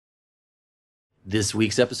This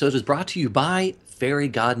week's episode is brought to you by Fairy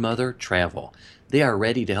Godmother Travel. They are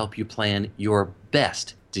ready to help you plan your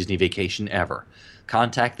best Disney vacation ever.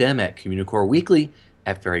 Contact them at Communicore Weekly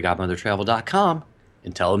at fairygodmothertravel.com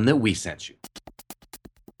and tell them that we sent you.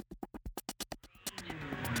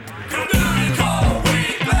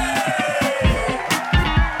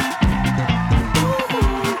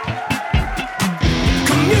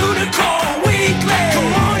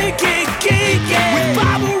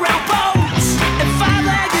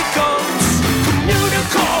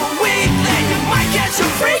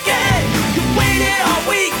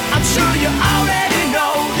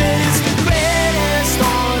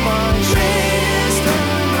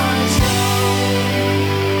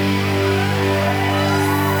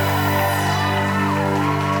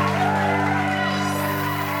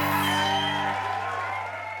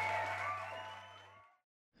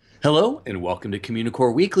 Hello, and welcome to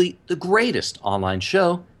Communicore Weekly, the greatest online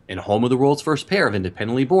show and home of the world's first pair of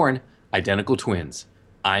independently born, identical twins.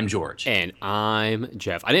 I'm George. And I'm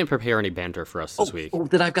Jeff. I didn't prepare any banter for us this week. Oh,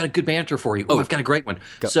 then I've got a good banter for you. I've got a great one.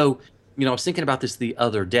 Go. So, I was thinking about this the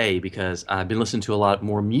other day because I've been listening to a lot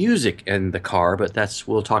more music in the car, but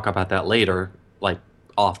we'll talk about that later, like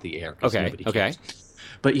off the air. Okay.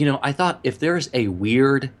 But, I thought if there's a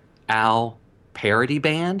Weird Al parody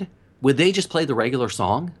band, would they just play the regular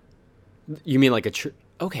song? You mean like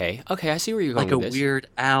Okay, I see where you're going with this. Like a Weird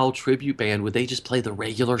Al tribute band, would they just play the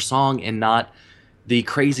regular song and not the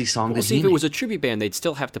crazy song that he if it was a tribute band, they'd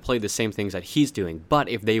still have to play the same things that he's doing. But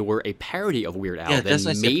if they were a parody of Weird Al, then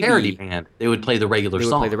maybe... a parody band. They would play the regular song.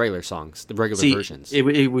 They would play the regular songs, the regular versions.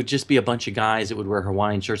 It would just be a bunch of guys that would wear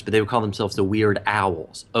Hawaiian shirts, but they would call themselves the Weird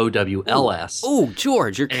Owls, OWLS. Oh,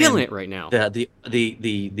 George, you're killing it right now.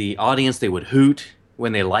 The audience, they would hoot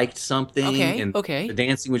when they liked something, and the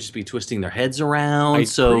dancing would just be twisting their heads around. I'm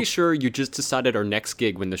pretty sure you just decided our next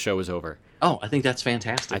gig when the show is over. Oh, I think that's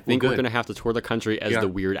fantastic. I think we're going to have to tour the country as the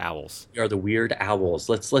Weird Owls. We are the Weird Owls.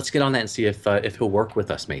 Let's get on that and see if he'll work with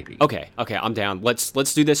us, maybe. Okay, I'm down. Let's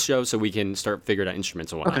do this show so we can start figuring out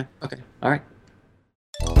instruments and whatnot. Okay, all right.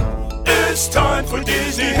 It's time for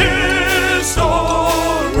Disney History.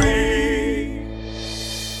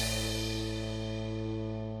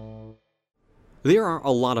 There are a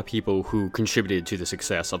lot of people who contributed to the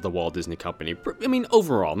success of the Walt Disney Company. I mean,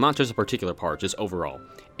 overall, not just a particular part, just overall.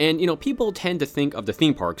 And, people tend to think of the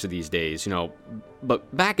theme parks these days,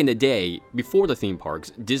 but back in the day, before the theme parks,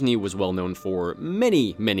 Disney was well known for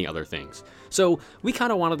many, many other things. So we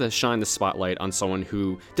kind of wanted to shine the spotlight on someone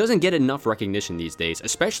who doesn't get enough recognition these days,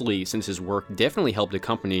 especially since his work definitely helped the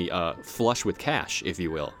company flush with cash, if you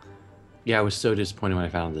will. Yeah, I was so disappointed when I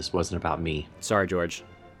found this wasn't about me. Sorry, George.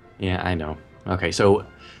 Yeah, I know. Okay, so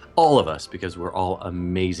all of us, because we're all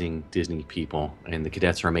amazing Disney people, and the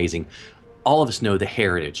cadets are amazing, all of us know the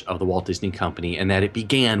heritage of the Walt Disney Company, and that it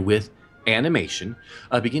began with animation,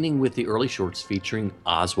 beginning with the early shorts featuring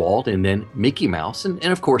Oswald and then Mickey Mouse, and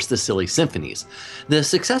of course the Silly Symphonies. The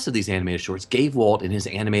success of these animated shorts gave Walt and his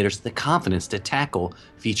animators the confidence to tackle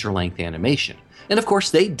feature-length animation. And of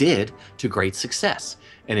course they did to great success.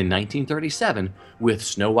 And in 1937, with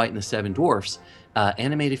Snow White and the Seven Dwarfs,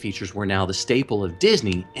 animated features were now the staple of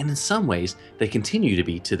Disney, and in some ways, they continue to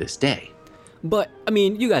be to this day. But,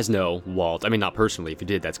 you guys know Walt. not personally. If you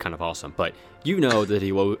did, that's kind of awesome. But you know that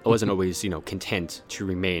he wasn't always, content to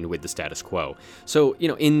remain with the status quo. So,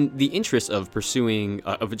 in the interest of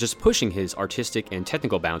just pushing his artistic and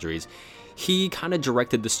technical boundaries, he kind of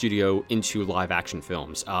directed the studio into live-action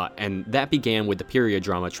films. And that began with the period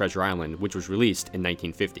drama Treasure Island, which was released in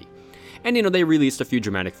 1950. And, they released a few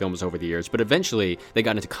dramatic films over the years, but eventually they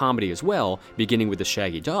got into comedy as well, beginning with The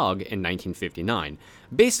Shaggy Dog in 1959.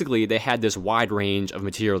 Basically, they had this wide range of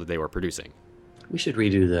material that they were producing. We should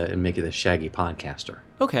redo and make it the Shaggy Podcaster.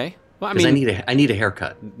 Okay. Well, I need a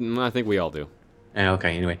haircut. I think we all do.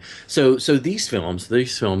 Okay, anyway. So these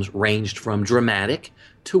films ranged from dramatic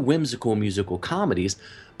to whimsical musical comedies,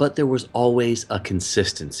 but there was always a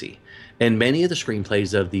consistency. And many of the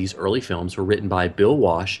screenplays of these early films were written by Bill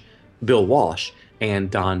Walsh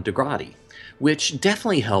and Don DeGrady, which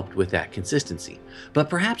definitely helped with that consistency. But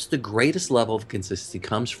perhaps the greatest level of consistency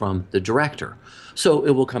comes from the director. So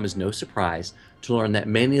it will come as no surprise to learn that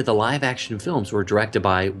many of the live-action films were directed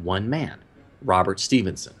by one man, Robert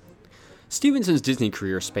Stevenson. Stevenson's Disney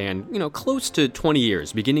career spanned, close to 20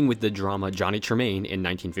 years, beginning with the drama Johnny Tremaine in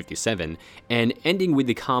 1957 and ending with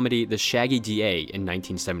the comedy The Shaggy D.A. in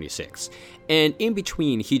 1976. And in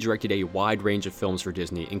between, he directed a wide range of films for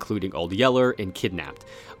Disney, including Old Yeller and Kidnapped.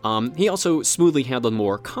 He also smoothly handled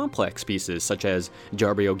more complex pieces such as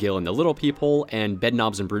Darby O'Gill and the Little People and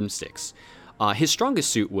Bedknobs and Broomsticks. His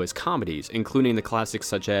strongest suit was comedies, including the classics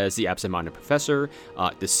such as The Absent-Minded Professor,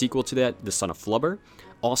 the sequel to that, The Son of Flubber,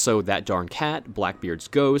 also That Darn Cat, Blackbeard's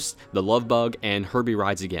Ghost, The Love Bug, and Herbie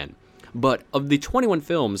Rides Again. But of the 21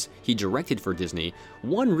 films he directed for Disney,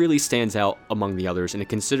 one really stands out among the others and is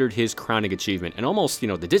considered his crowning achievement, and almost,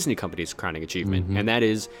 the Disney Company's crowning achievement, and that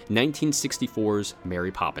is 1964's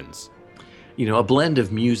Mary Poppins. A blend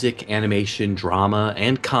of music, animation, drama,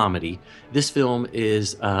 and comedy. This film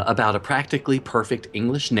is about a practically perfect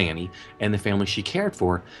English nanny, and the family she cared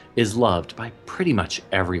for is loved by pretty much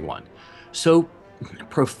everyone. So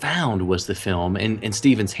profound was the film and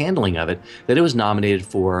Stevens' handling of it that it was nominated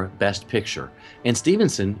for Best Picture, and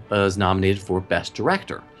Stevenson was nominated for Best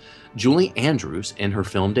Director. Julie Andrews, in her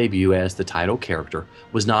film debut as the title character,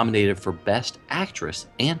 was nominated for Best Actress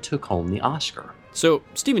and took home the Oscar. So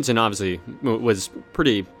Stevenson obviously was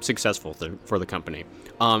pretty successful for the company.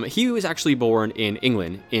 He was actually born in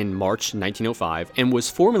England in March 1905 and was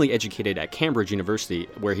formally educated at Cambridge University,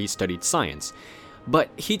 where he studied science. But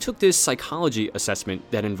he took this psychology assessment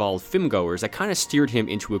that involved filmgoers that kind of steered him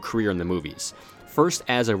into a career in the movies, first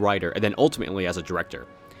as a writer and then ultimately as a director.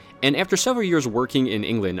 And after several years working in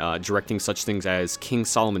England, directing such things as King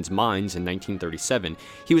Solomon's Mines in 1937,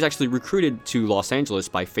 he was actually recruited to Los Angeles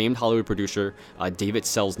by famed Hollywood producer David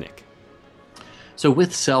Selznick. So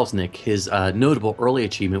with Selznick, his notable early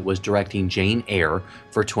achievement was directing Jane Eyre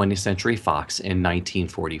for 20th Century Fox in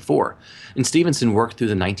 1944. And Stevenson worked through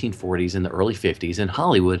the 1940s and the early 50s in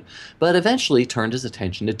Hollywood, but eventually turned his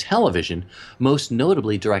attention to television, most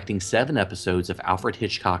notably directing 7 episodes of Alfred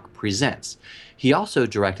Hitchcock Presents. He also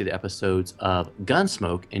directed episodes of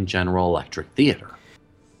Gunsmoke and General Electric Theater.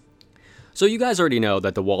 So you guys already know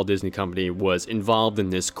that the Walt Disney Company was involved in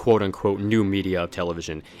this quote-unquote new media of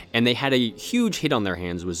television, and they had a huge hit on their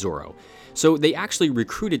hands with Zorro. So they actually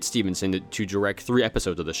recruited Stevenson to direct 3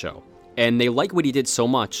 episodes of the show. And they liked what he did so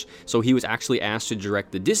much, so he was actually asked to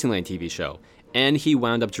direct the Disneyland TV show, and he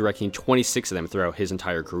wound up directing 26 of them throughout his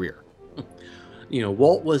entire career.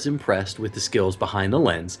 Walt was impressed with the skills behind the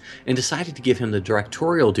lens and decided to give him the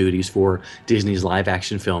directorial duties for Disney's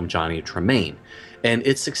live-action film Johnny Tremaine, and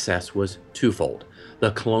its success was twofold.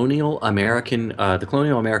 The colonial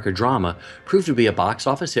America drama proved to be a box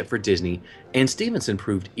office hit for Disney, and Stevenson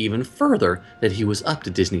proved even further that he was up to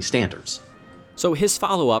Disney standards. So his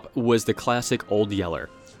follow-up was the classic Old Yeller.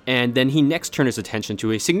 And then he next turned his attention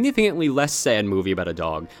to a significantly less sad movie about a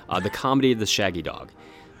dog, the comedy The Shaggy Dog.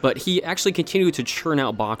 But he actually continued to churn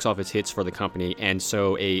out box office hits for the company, and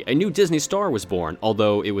so a new Disney star was born,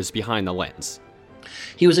 although it was behind the lens.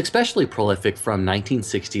 He was especially prolific from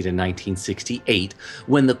 1960 to 1968,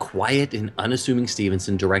 when the quiet and unassuming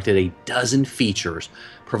Stevenson directed a dozen features,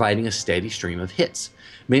 providing a steady stream of hits.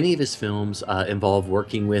 Many of his films involve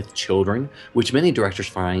working with children, which many directors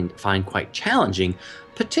find quite challenging,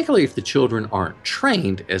 particularly if the children aren't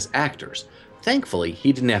trained as actors. Thankfully,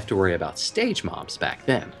 he didn't have to worry about stage moms back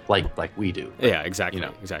then, like we do. Yeah, exactly.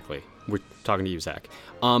 Exactly. We're talking to you, Zach.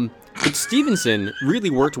 But Stevenson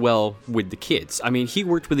really worked well with the kids. I mean, he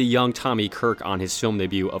worked with a young Tommy Kirk on his film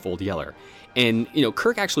debut of Old Yeller. And,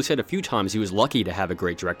 Kirk actually said a few times he was lucky to have a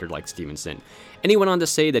great director like Stevenson. And he went on to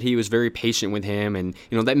say that he was very patient with him and,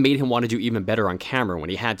 that made him want to do even better on camera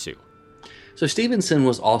when he had to. So Stevenson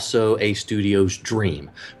was also a studio's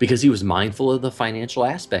dream because he was mindful of the financial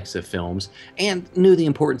aspects of films and knew the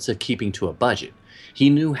importance of keeping to a budget. He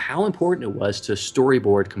knew how important it was to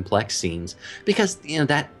storyboard complex scenes because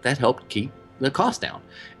that helped keep the cost down.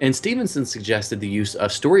 And Stevenson suggested the use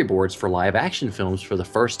of storyboards for live action films for the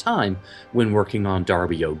first time when working on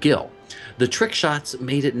Darby O'Gill. The trick shots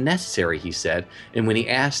made it necessary, he said, and when he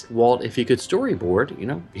asked Walt if he could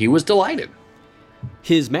storyboard, he was delighted.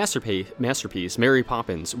 His masterpiece, Mary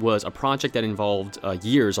Poppins, was a project that involved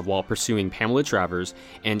years of Walt pursuing Pamela Travers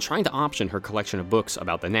and trying to option her collection of books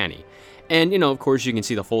about the nanny. And, of course, you can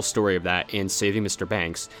see the full story of that in Saving Mr.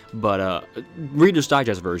 Banks, but Reader's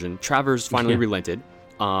Digest version, Travers finally relented,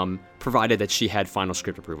 provided that she had final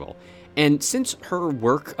script approval. And since her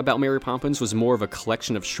work about Mary Poppins was more of a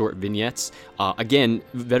collection of short vignettes, again,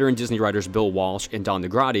 veteran Disney writers Bill Walsh and Don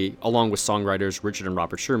Negrotti, along with songwriters Richard and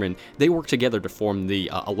Robert Sherman, they worked together to form the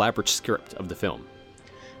elaborate script of the film.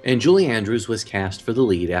 And Julie Andrews was cast for the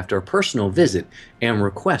lead after a personal visit and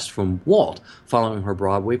request from Walt following her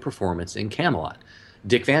Broadway performance in Camelot.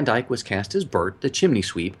 Dick Van Dyke was cast as Bert, the chimney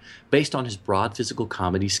sweep, based on his broad physical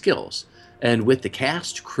comedy skills. And with the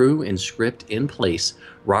cast, crew, and script in place,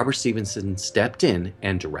 Robert Stevenson stepped in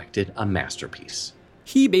and directed a masterpiece.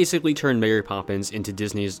 He basically turned Mary Poppins into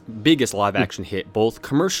Disney's biggest live-action hit, both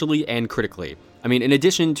commercially and critically. I mean, in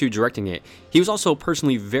addition to directing it, he was also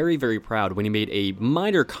personally very, very proud when he made a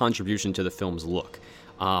minor contribution to the film's look.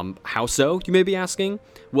 How so, you may be asking?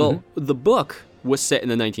 Well, the book was set in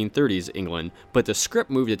the 1930s England, but the script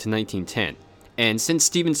moved it to 1910. And since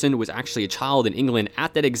Stevenson was actually a child in England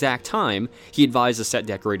at that exact time, he advised the set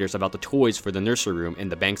decorators about the toys for the nursery room in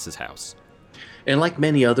the Banks' house. And like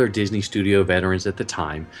many other Disney Studio veterans at the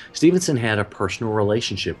time, Stevenson had a personal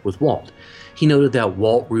relationship with Walt. He noted that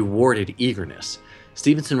Walt rewarded eagerness.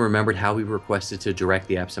 Stevenson remembered how he requested to direct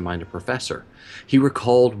the absent-minded professor. He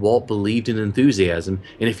recalled Walt believed in enthusiasm,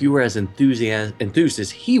 and if you were as enthused as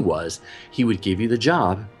he was, he would give you the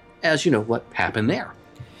job, as you know what happened there.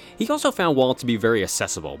 He also found Walt to be very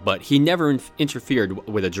accessible, but he never interfered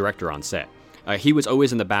with a director on set. He was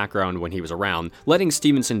always in the background when he was around, letting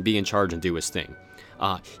Stevenson be in charge and do his thing.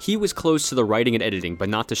 He was close to the writing and editing, but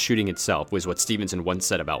not to shooting itself, was what Stevenson once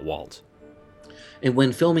said about Walt. And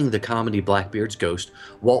when filming the comedy Blackbeard's Ghost,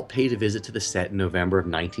 Walt paid a visit to the set in November of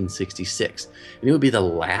 1966, and it would be the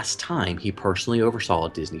last time he personally oversaw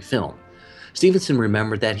a Disney film. Stevenson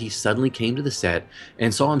remembered that he suddenly came to the set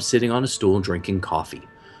and saw him sitting on a stool drinking coffee.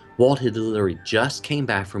 Walt had literally just came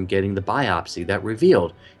back from getting the biopsy that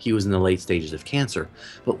revealed he was in the late stages of cancer,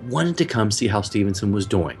 but wanted to come see how Stevenson was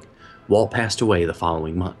doing. Walt passed away the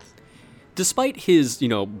following month. Despite his,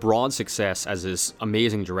 broad success as this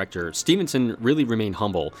amazing director, Stevenson really remained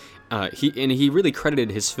humble. He really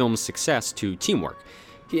credited his film's success to teamwork.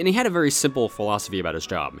 He had a very simple philosophy about his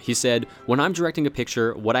job. He said, "When I'm directing a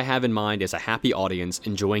picture, what I have in mind is a happy audience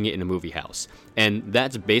enjoying it in a movie house." And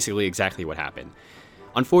that's basically exactly what happened.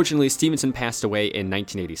 Unfortunately, Stevenson passed away in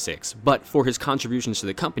 1986, but for his contributions to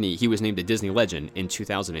the company, he was named a Disney legend in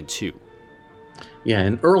 2002. Yeah,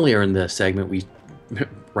 and earlier in the segment, we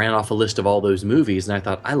ran off a list of all those movies, and I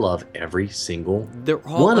thought, I love every single They're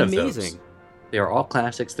all one amazing. of those. They are all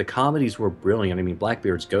classics. The comedies were brilliant. I mean,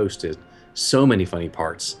 Blackbeard's Ghost is so many funny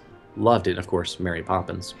parts. Loved it. Of course, Mary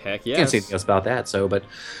Poppins. Heck yes. Can't say anything else about that. But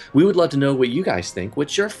we would love to know what you guys think.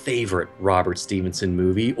 What's your favorite Robert Stevenson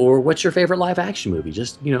movie, or what's your favorite live action movie?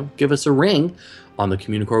 Just, give us a ring on the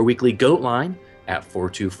Communicore Weekly GOAT line at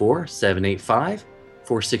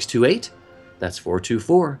 424-785-4628. That's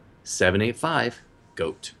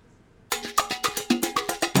 424-785-GOAT.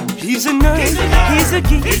 He's a nerd, he's a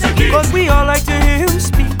geek, but we all like to hear him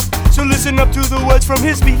speak. So listen up to the words from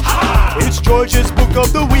his speech. It's George's Book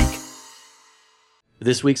of the Week.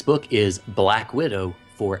 This week's book is Black Widow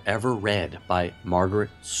Forever Red by Margaret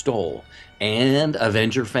Stoll. And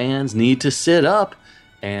Avenger fans need to sit up,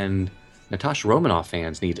 and Natasha Romanoff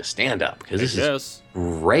fans need to stand up, because this is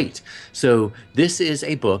great. So this is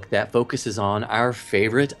a book that focuses on our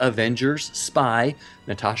favorite Avengers spy,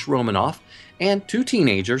 Natasha Romanoff, and two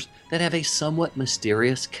teenagers that have a somewhat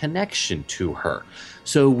mysterious connection to her.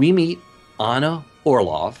 So we meet Anna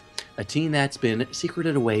Orlov, a teen that's been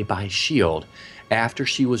secreted away by S.H.I.E.L.D. after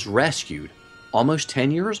she was rescued almost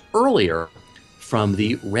 10 years earlier from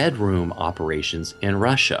the Red Room operations in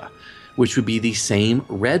Russia, which would be the same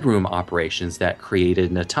Red Room operations that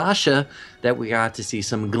created Natasha that we got to see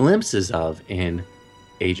some glimpses of in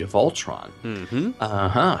Age of Ultron.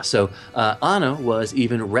 So Anna was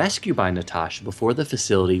even rescued by Natasha before the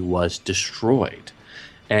facility was destroyed.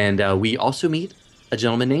 And we also meet a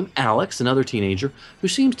gentleman named Alex, another teenager, who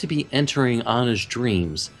seems to be entering Anna's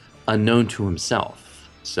dreams unknown to himself.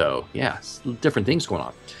 So, yeah, different things going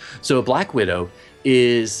on. So Black Widow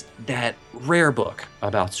is that rare book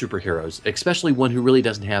about superheroes, especially one who really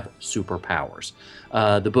doesn't have superpowers.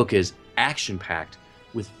 The book is action-packed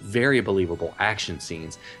with very believable action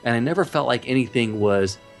scenes, and I never felt like anything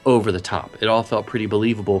was over the top. It all felt pretty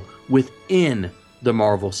believable within the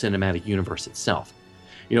Marvel Cinematic Universe itself.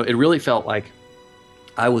 It really felt like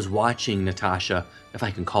I was watching Natasha, if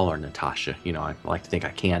I can call her Natasha. I like to think I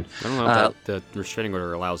can. I don't know if the restraining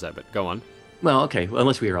order allows that, but go on. Well, okay,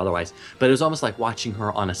 unless we hear otherwise. But it was almost like watching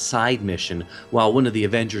her on a side mission while one of the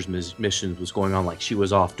Avengers missions was going on, like she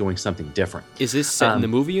was off doing something different. Is this set in the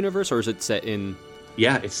movie universe, or is it set in...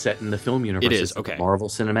 Yeah, it's set in the film universe. It is, it's okay. The Marvel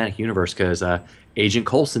Cinematic Universe, because Agent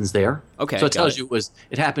Coulson's there. Okay, so it tells you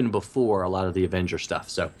it happened before a lot of the Avenger stuff.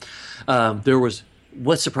 So there was...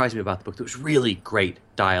 What surprised me about the book, there was really great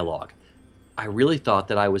dialogue. I really thought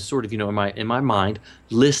that I was sort of, in my mind,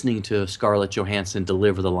 listening to Scarlett Johansson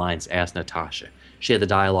deliver the lines as Natasha. She had the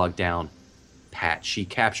dialogue down pat. She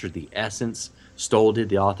captured the essence. Stoll did,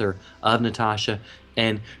 the author of Natasha,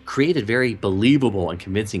 and created very believable and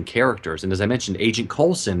convincing characters. And as I mentioned, Agent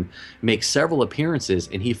Coulson makes several appearances,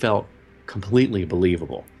 and he felt completely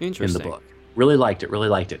believable in the book. Really liked it. Really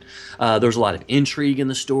liked it. There's a lot of intrigue in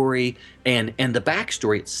the story, and the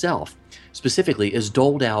backstory itself, specifically, is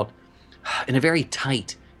doled out in a very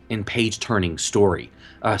tight and page-turning story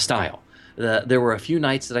style. There were a few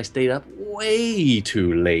nights that I stayed up way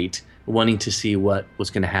too late, wanting to see what was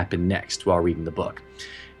going to happen next while reading the book.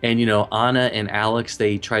 And Anna and Alex,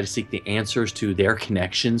 they try to seek the answers to their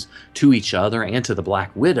connections to each other and to the Black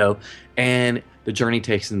Widow, and the journey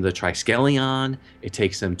takes them to the Triskelion. It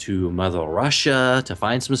takes them to Mother Russia to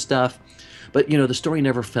find some stuff. But, the story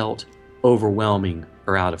never felt overwhelming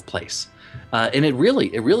or out of place. And it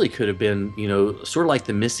really could have been, sort of like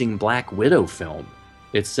the missing Black Widow film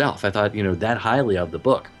itself. I thought, that highly of the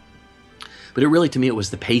book. But to me, it was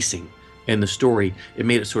the pacing and the story. It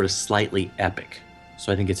made it sort of slightly epic.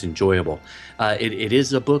 So I think it's enjoyable. It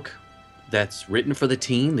is a book that's written for the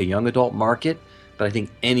teen, the young adult market. But I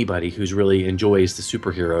think anybody who's really enjoys the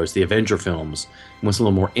superheroes, the Avenger films, and wants a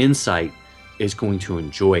little more insight is going to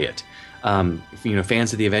enjoy it. If,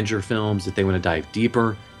 fans of the Avenger films, if they want to dive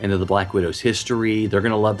deeper into the Black Widow's history, they're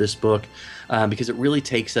going to love this book because it really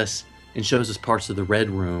takes us and shows us parts of the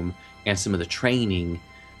Red Room and some of the training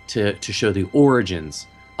to show the origins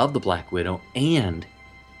of the Black Widow and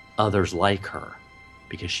others like her,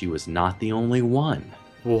 because she was not the only one.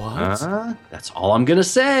 What? That's all I'm going to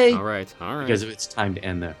say. All right. Because it's time to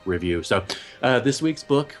end the review. So this week's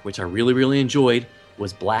book, which I really, really enjoyed,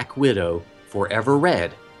 was Black Widow Forever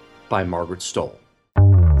Read by Margaret Stohl.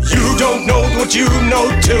 You don't know what you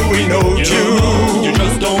know till we know you. You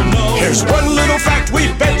just don't know. Here's one little fact we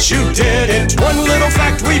bet you didn't. One little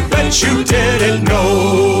fact we bet you didn't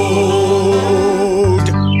know.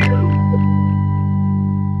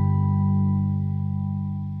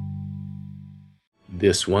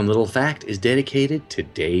 This one little fact is dedicated to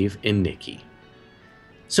Dave and Nikki.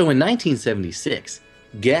 So in 1976,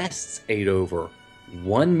 guests ate over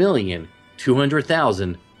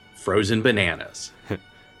 1,200,000 frozen bananas.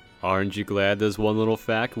 Aren't you glad this one little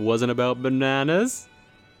fact wasn't about bananas?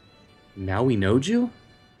 Now we knowed you?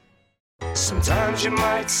 Sometimes you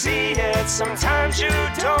might see it, sometimes you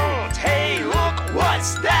don't. Hey, look,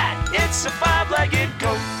 what's that? It's a five-legged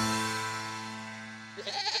goat.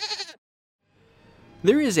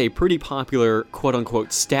 There is a pretty popular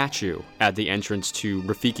quote-unquote statue at the entrance to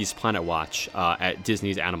Rafiki's Planet Watch at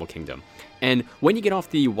Disney's Animal Kingdom. And when you get off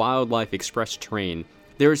the Wildlife Express train,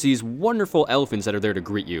 there's these wonderful elephants that are there to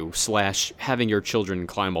greet you, / having your children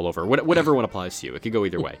climb all over. Whatever one applies to you. It could go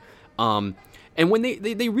either way. And when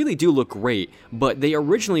they really do look great, but they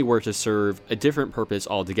originally were to serve a different purpose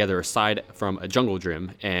altogether aside from a jungle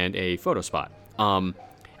gym and a photo spot.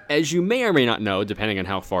 As you may or may not know, depending on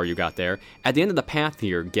how far you got there, at the end of the path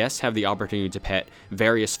here, guests have the opportunity to pet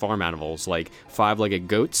various farm animals like five-legged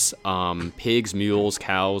goats, pigs, mules,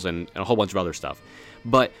 cows, and a whole bunch of other stuff.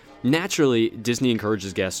 But naturally, Disney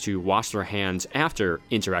encourages guests to wash their hands after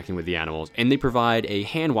interacting with the animals, and they provide a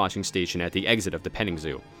hand-washing station at the exit of the petting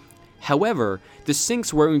zoo. However, the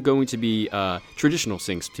sinks weren't going to be traditional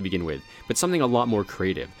sinks to begin with, but something a lot more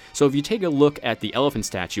creative. So if you take a look at the elephant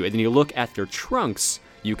statue and then you look at their trunks,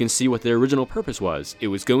 you can see what their original purpose was. It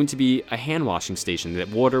was going to be a hand-washing station, that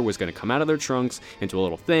water was going to come out of their trunks into a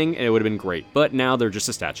little thing, and it would have been great. But now they're just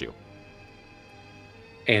a statue.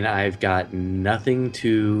 And I've got nothing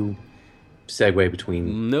to segue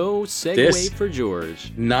between. No segue this. For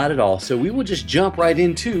George. Not at all. So we will just jump right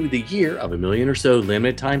into the Year of a Million or So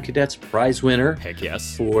Limited Time Cadets prize winner. Heck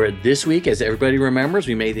yes. For this week, as everybody remembers,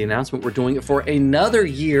 we made the announcement we're doing it for another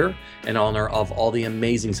year in honor of all the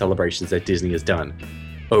amazing celebrations that Disney has done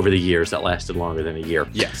over the years that lasted longer than a year.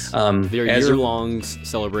 Yes. They're year-long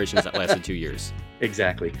celebrations that lasted 2 years.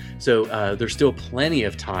 Exactly. So there's still plenty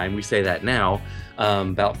of time. We say that now.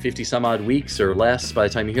 About 50 some odd weeks or less by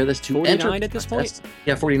the time you hear this to 49 enter at this point?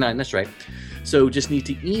 Yeah, 49. That's right. So just need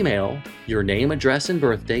to email your name, address, and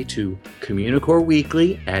birthday to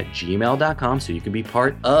communicoreweekly@gmail.com so you can be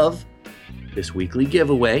part of this weekly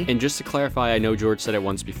giveaway. And just to clarify, I know George said it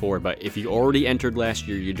once before, but if you already entered last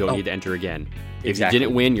year, you don't need to enter again. If Exactly. you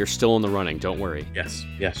didn't win, you're still in the running. Don't worry. Yes.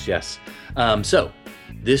 So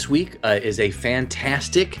this week is a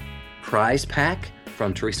fantastic prize pack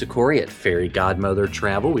from Teresa Corey at Fairy Godmother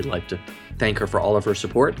Travel. We'd like to thank her for all of her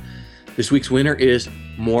support. This week's winner is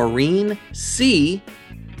Maureen C.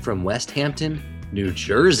 from West Hampton, New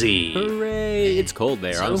Jersey. Hooray! It's cold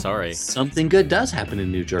there. I'm sorry. Something good does happen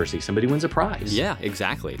in New Jersey. Somebody wins a prize. Yeah,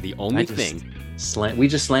 exactly. The only thing. We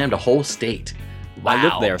just slammed a whole state. Wow. I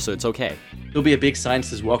live there, so it's okay. There'll be a big sign that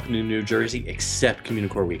says "Welcome to New Jersey," except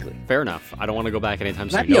Communicore Weekly. Fair enough. I don't want to go back anytime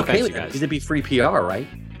soon. That'd be No okay offense, with you that, guys. because it'd be free PR, right?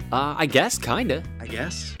 I guess, kinda. I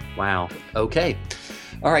guess. Wow. Okay.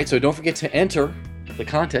 All right, so don't forget to enter the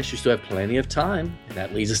contest, you still have plenty of time. And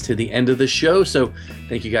that leads us to the end of the show. So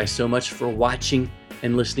thank you guys so much for watching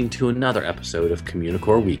and listening to another episode of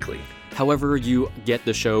Communicore Weekly. However you get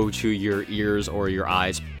the show to your ears or your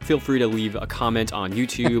eyes, feel free to leave a comment on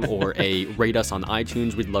YouTube or rate us on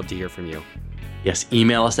iTunes. We'd love to hear from you. Yes,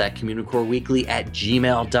 email us at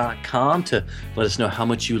communicoreweekly@gmail.com to let us know how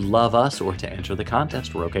much you love us or to enter the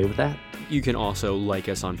contest. We're okay with that. You can also like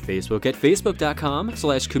us on Facebook at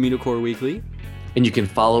facebook.com/CommunicoreWeekly. And you can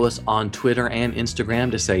follow us on Twitter and Instagram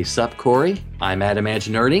to say, "Sup, Corey?" I'm at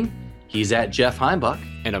Imaginerding. He's at Jeff Heimbuck.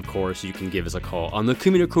 And of course, you can give us a call on the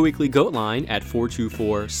Communicore Weekly Goat line at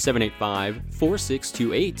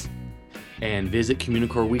 424-785-4628. And visit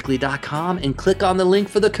CommunicoreWeekly.com and click on the link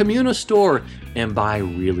for the Communa store and buy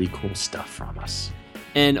really cool stuff from us.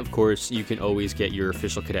 And of course, you can always get your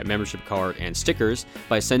official cadet membership card and stickers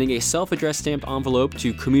by sending a self-addressed stamped envelope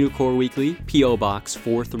to Communicore Weekly, P.O. Box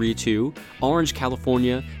 432, Orange,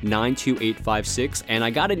 California 92856. And I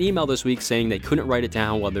got an email this week saying they couldn't write it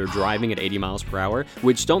down while they're driving at 80 miles per hour,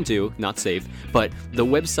 which don't do, not safe. But the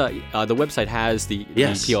website has the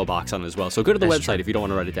P.O. Box on it as well. So go to the website if you don't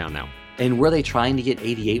want to write it down now. And were they trying to get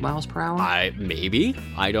 88 miles per hour? Maybe.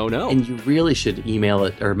 I don't know. And you really should email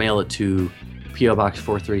it or mail it to P.O. Box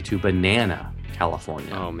 432, Banana,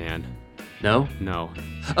 California. Oh, man. No? No.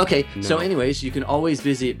 Okay, No. So anyways, you can always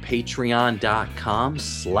visit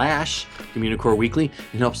patreon.com/Communicore Weekly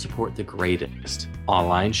and help support the greatest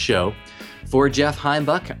online show. For Jeff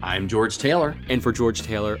Heimbuck, I'm George Taylor. And for George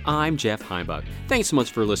Taylor, I'm Jeff Heimbuck. Thanks so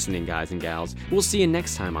much for listening, guys and gals. We'll see you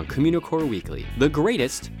next time on Communicore Weekly, the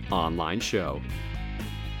greatest online show.